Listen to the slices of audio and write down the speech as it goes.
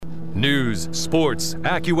News, sports,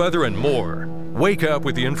 AccuWeather, and more. Wake up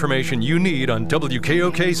with the information you need on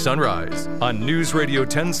WKOK Sunrise on News Radio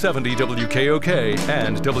 1070 WKOK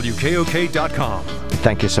and WKOK.com.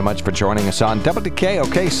 Thank you so much for joining us on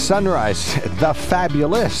WKOK Sunrise, the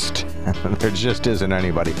Fabulist. There just isn't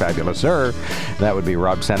anybody fabulouser. That would be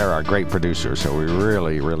Rob Center, our great producer. So we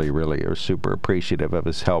really are super appreciative of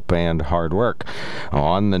his help and hard work.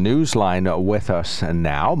 On the news line with us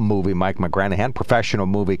now, movie Mike McGranaghan, professional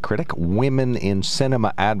movie critic, women in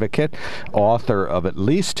cinema advocate, author of at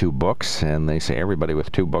least 2 books, and they say everybody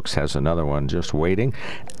with 2 books has another one just waiting.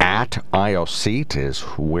 At Aisle Seat is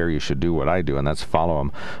where you should do what I do, and that's follow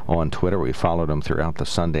him on Twitter. We followed him throughout the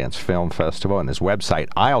Sundance Film Festival, and his website,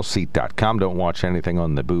 aisleseat.com. Don't watch anything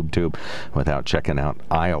on the boob tube without checking out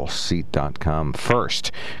aisleseat.com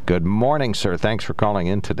first. Good morning, sir. Thanks for calling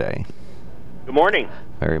in today. Good morning.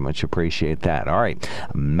 Very much appreciate that. All right.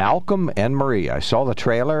 Malcolm and Marie. I saw the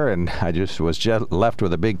trailer, and I just was left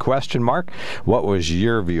with a big question mark. What was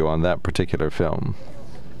your view on that particular film?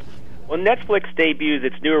 Well, Netflix debuts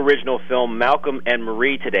its new original film, Malcolm and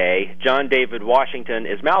Marie, today. John David Washington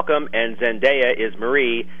is Malcolm, and Zendaya is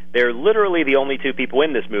Marie. They're literally the only 2 people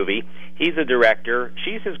in this movie. He's a director.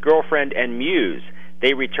 She's his girlfriend and muse.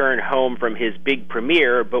 They return home from his big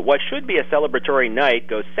premiere, but what should be a celebratory night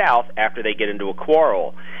goes south after they get into a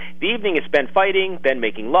quarrel. The evening is spent fighting, then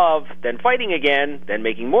making love, then fighting again, then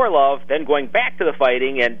making more love, then going back to the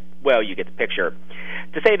fighting, and, well, you get the picture.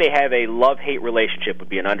 To say they have a love-hate relationship would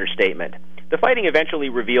be an understatement. The fighting eventually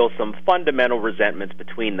reveals some fundamental resentments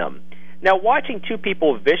between them. Now, watching 2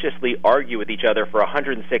 people viciously argue with each other for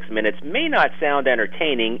 106 minutes may not sound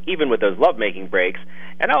entertaining, even with those lovemaking breaks,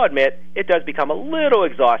 and I'll admit, it does become a little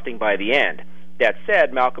exhausting by the end. That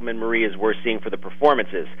said, Malcolm and Marie is worth seeing for the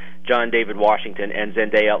performances. John David Washington and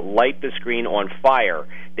Zendaya light the screen on fire.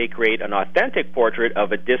 They create an authentic portrait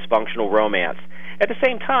of a dysfunctional romance. At the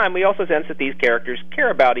same time, we also sense that these characters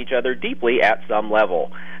care about each other deeply at some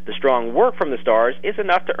level. The strong work from the stars is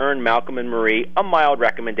enough to earn Malcolm and Marie a mild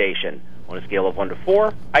recommendation. On a scale of 1 to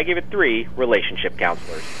 4, I give it 3 relationship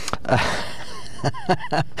counselors.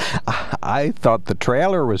 I thought the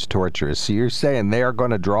trailer was torturous. So you're saying they are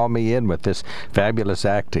going to draw me in with this fabulous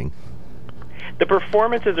acting. The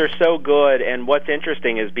performances are so good, and what's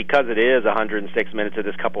interesting is because it is 106 minutes of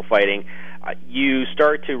this couple fighting, you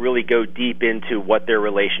start to really go deep into what their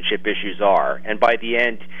relationship issues are. And by the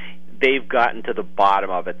end, they've gotten to the bottom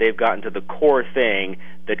of it. They've gotten to the core thing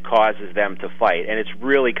that causes them to fight. And it's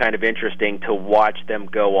really kind of interesting to watch them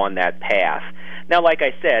go on that path. Now, like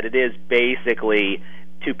I said, it is basically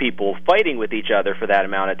 2 people fighting with each other for that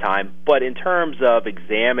amount of time, but in terms of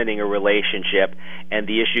examining a relationship and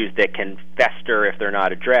the issues that can fester if they're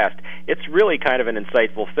not addressed, it's really kind of an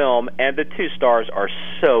insightful film, and the 2 stars are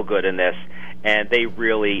so good in this, and they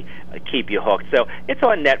really keep you hooked. So it's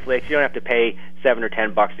on Netflix. You don't have to pay $7 or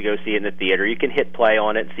 $10 to go see it in the theater. You can hit play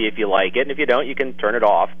on it and see if you like it, and if you don't, you can turn it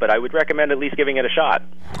off. But I would recommend at least giving it a shot.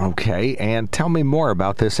 Okay, and tell me more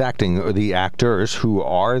about this acting, the actors. Who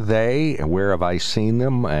are they? Where have I seen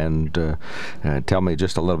them? And tell me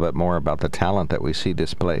just a little bit more about the talent that we see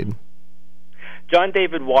displayed. John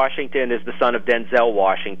David Washington is the son of Denzel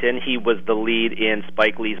Washington. He was the lead in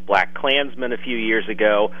Spike Lee's Black Klansman a few years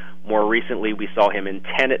ago. More recently, we saw him in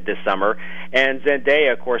Tenet this summer. And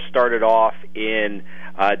Zendaya, of course, started off in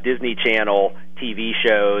Disney Channel TV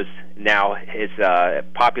shows. Now it's a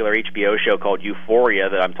popular HBO show called Euphoria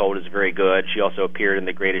that I'm told is very good. She also appeared in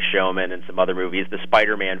The Greatest Showman and some other movies, the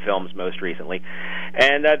Spider-Man films most recently.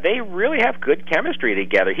 And they really have good chemistry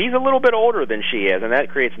together. He's a little bit older than she is, and that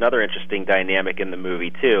creates another interesting dynamic in the movie,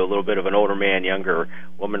 too, a little bit of an older man, younger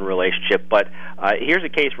woman relationship. But here's a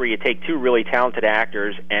case where you take 2 really talented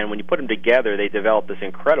actors, and when you put them together, they develop this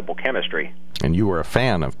incredible chemistry. And you were a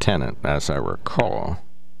fan of Tenet, as I recall.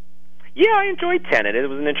 Yeah, I enjoyed Tenet. It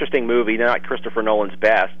was an interesting movie, not Christopher Nolan's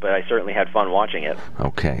best, but I certainly had fun watching it.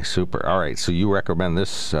 Okay, super. All right, so you recommend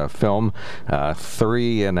this film, 3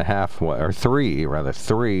 dysfunctional?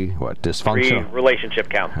 3 relationship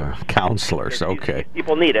counselors. Counselors, okay.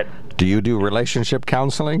 People need it. Do you do relationship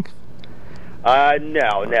counseling?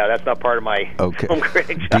 No, that's not part of my film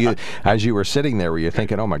critic job. As you were sitting there, were you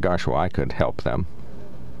thinking, oh my gosh, well, I could help them?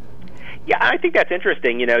 Yeah, I think that's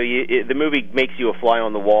interesting. You know, the movie makes you a fly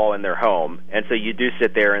on the wall in their home, and so you do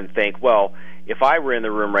sit there and think, well, if I were in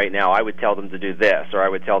the room right now, I would tell them to do this, or I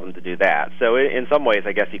would tell them to do that. So in some ways,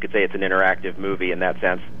 I guess you could say it's an interactive movie in that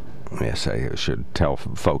sense. Yes, I should tell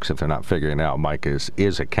folks if they're not figuring it out, Mike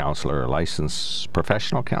is a counselor, a licensed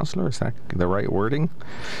professional counselor. Is that the right wording?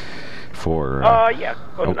 for... Yeah,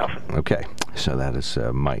 close enough. Okay, so that is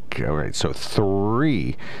Mike. All right, so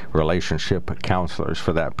 3 relationship counselors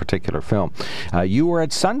for that particular film. You were at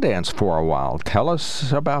Sundance for a while. Tell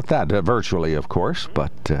us about that. Virtually, of course,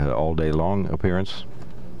 but all day long appearance.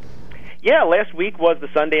 Yeah, last week was the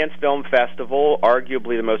Sundance Film Festival,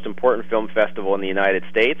 arguably the most important film festival in the United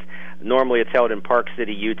States. Normally it's held in Park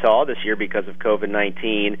City, Utah. This year, because of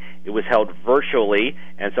COVID-19, it was held virtually,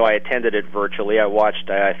 and so I attended it virtually. I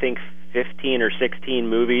watched, I think, 15 or 16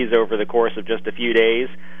 movies over the course of just a few days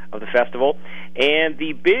of the festival. And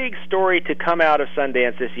the big story to come out of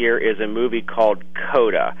Sundance this year is a movie called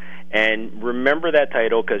Coda. And remember that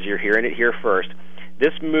title because you're hearing it here first.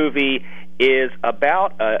 This movie is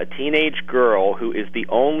about a teenage girl who is the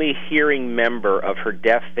only hearing member of her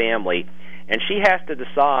deaf family, and she has to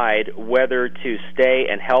decide whether to stay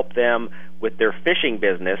and help them with their fishing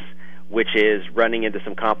business, which is running into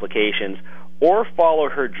some complications, or follow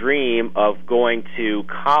her dream of going to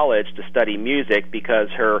college to study music because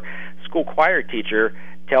her school choir teacher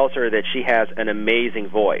tells her that she has an amazing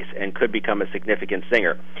voice and could become a significant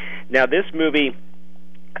singer. Now, this movie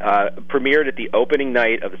premiered at the opening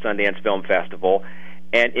night of the Sundance Film Festival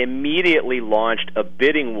and immediately launched a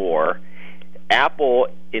bidding war. Apple,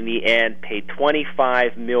 in the end, paid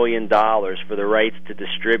 $25 million for the rights to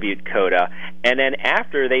distribute Coda, and then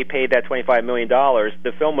after they paid that $25 million,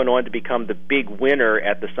 the film went on to become the big winner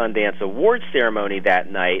at the Sundance Awards ceremony that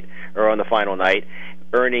night, or on the final night,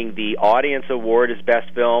 earning the Audience Award as Best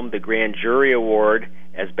Film, the Grand Jury Award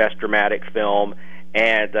as Best Dramatic Film,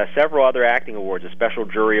 and several other acting awards, a special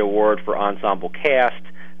jury award for ensemble cast,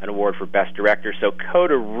 an award for Best Director. So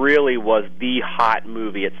Coda really was the hot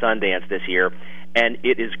movie at Sundance this year, and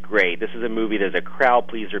it is great. This is a movie that is a crowd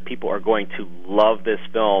pleaser. People are going to love this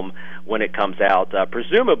film when it comes out,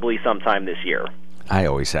 presumably sometime this year. I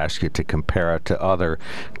always ask you to compare it to other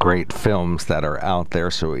great films that are out there.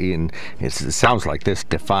 So, Ian, it sounds like this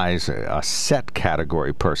defies a set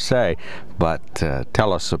category per se, but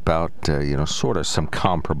tell us about, sort of some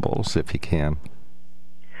comparables, if you can.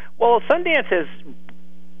 Well, Sundance has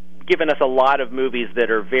given us a lot of movies that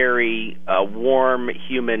are very warm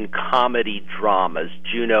human comedy dramas.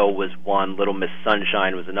 Juno was one, Little Miss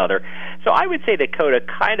Sunshine was another. So I would say that Coda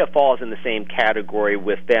kind of falls in the same category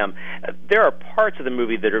with them. There are parts of the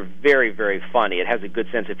movie that are very, very funny. It has a good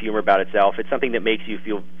sense of humor about itself. It's something that makes you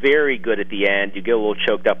feel very good at the end. You get a little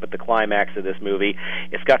choked up at the climax of this movie.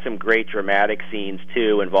 It's got some great dramatic scenes,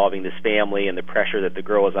 too, involving this family and the pressure that the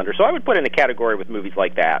girl is under. So I would put it in a category with movies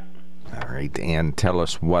like that. All right, and tell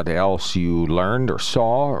us what else you learned or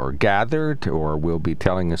saw or gathered or will be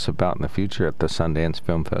telling us about in the future at the Sundance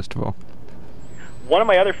Film Festival. One of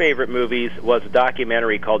my other favorite movies was a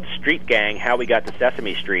documentary called Street Gang, How We Got to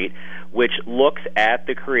Sesame Street, which looks at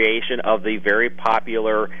the creation of the very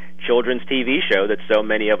popular children's TV show that so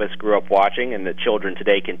many of us grew up watching and that children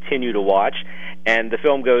today continue to watch. And the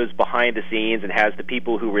film goes behind the scenes and has the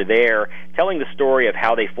people who were there telling the story of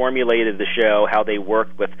how they formulated the show, how they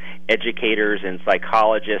worked with educators and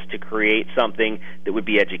psychologists to create something that would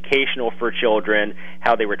be educational for children,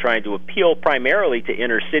 how they were trying to appeal primarily to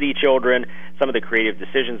inner-city children, some of the creative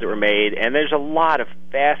decisions that were made. And there's a lot of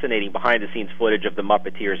fascinating behind-the-scenes footage of the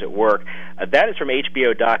Muppeteers at work. That is from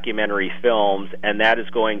HBO Documentary Films, and that is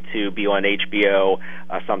going to be on HBO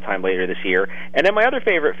sometime later this year. And then my other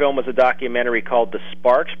favorite film was a documentary called The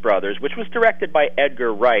Sparks Brothers, which was directed by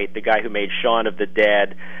Edgar Wright, the guy who made Shaun of the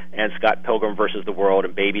Dead and Scott Pilgrim vs. the World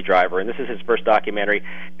and Baby Driver. And this is his first documentary.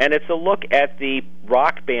 And it's a look at the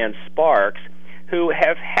rock band Sparks, who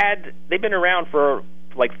they've been around for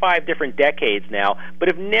like 5 different decades now, but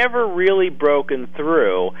have never really broken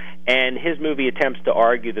through. And his movie attempts to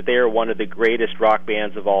argue that they are one of the greatest rock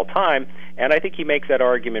bands of all time, and I think he makes that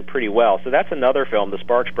argument pretty well. So that's another film, The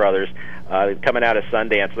Sparks Brothers, coming out of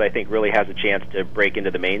Sundance, that I think really has a chance to break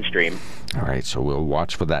into the mainstream. All right, so we'll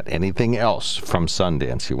watch for that. Anything else from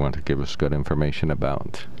Sundance you want to give us good information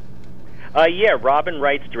about? Yeah, Robin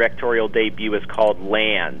Wright's directorial debut is called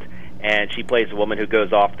Land. And she plays a woman who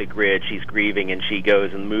goes off the grid. She's grieving, and she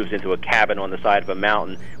goes and moves into a cabin on the side of a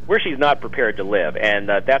mountain where she's not prepared to live. And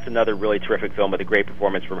that's another really terrific film with a great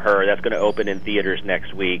performance from her. That's going to open in theaters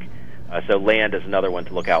next week. So Land is another one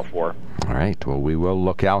to look out for. All right. Well, we will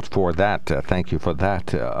look out for that. Thank you for that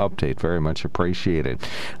update. Very much appreciated.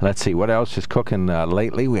 Let's see. What else is cooking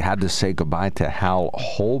lately? We had to say goodbye to Hal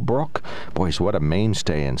Holbrook. Boys, what a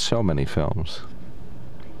mainstay in so many films.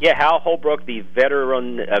 Yeah, Hal Holbrook, the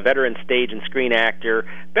veteran stage and screen actor,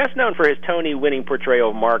 best known for his Tony-winning portrayal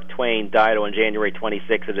of Mark Twain, died on January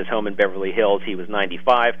 26 at his home in Beverly Hills. He was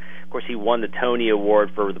 95. Of course, he won the Tony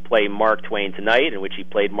Award for the play Mark Twain Tonight, in which he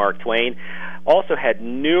played Mark Twain. Also had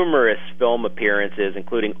numerous film appearances,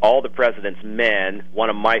 including All the President's Men, one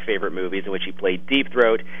of my favorite movies, in which he played Deep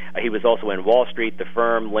Throat. He was also in Wall Street, The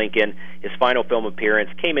Firm, Lincoln. His final film appearance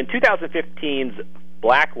came in 2015's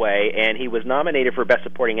Blackway, and he was nominated for Best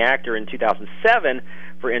Supporting Actor in 2007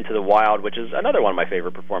 for Into the Wild, which is another one of my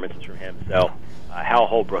favorite performances from him. So, Hal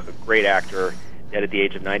Holbrook, a great actor, dead at the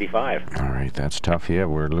age of 95. All right, that's tough. Yeah,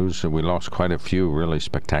 we lost quite a few really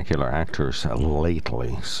spectacular actors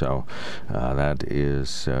lately. So that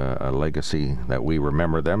is a legacy that we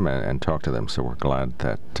remember them and talk to them. So we're glad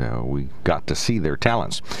that we got to see their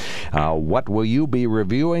talents. What will you be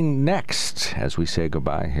reviewing next as we say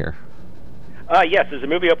goodbye here? Yes, there's a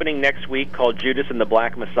movie opening next week called Judas and the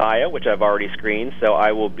Black Messiah, which I've already screened, so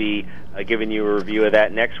I will be giving you a review of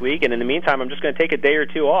that next week. And in the meantime, I'm just going to take a day or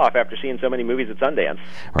two off after seeing so many movies at Sundance.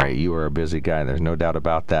 Right, you are a busy guy. There's no doubt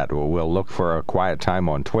about that. We'll look for a quiet time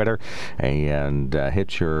on Twitter and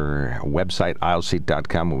hit your website,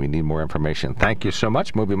 aisleseat.com, when we need more information. Thank you so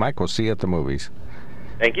much, Movie Mike. We'll see you at the movies.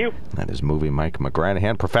 Thank you. That is Movie Mike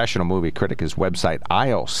McGranaghan, professional movie critic. His website,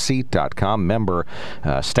 aisleseat.com, member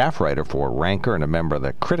staff writer for Ranker and a member of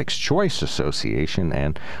the Critics' Choice Association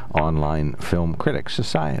and Online Film Critics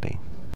Society.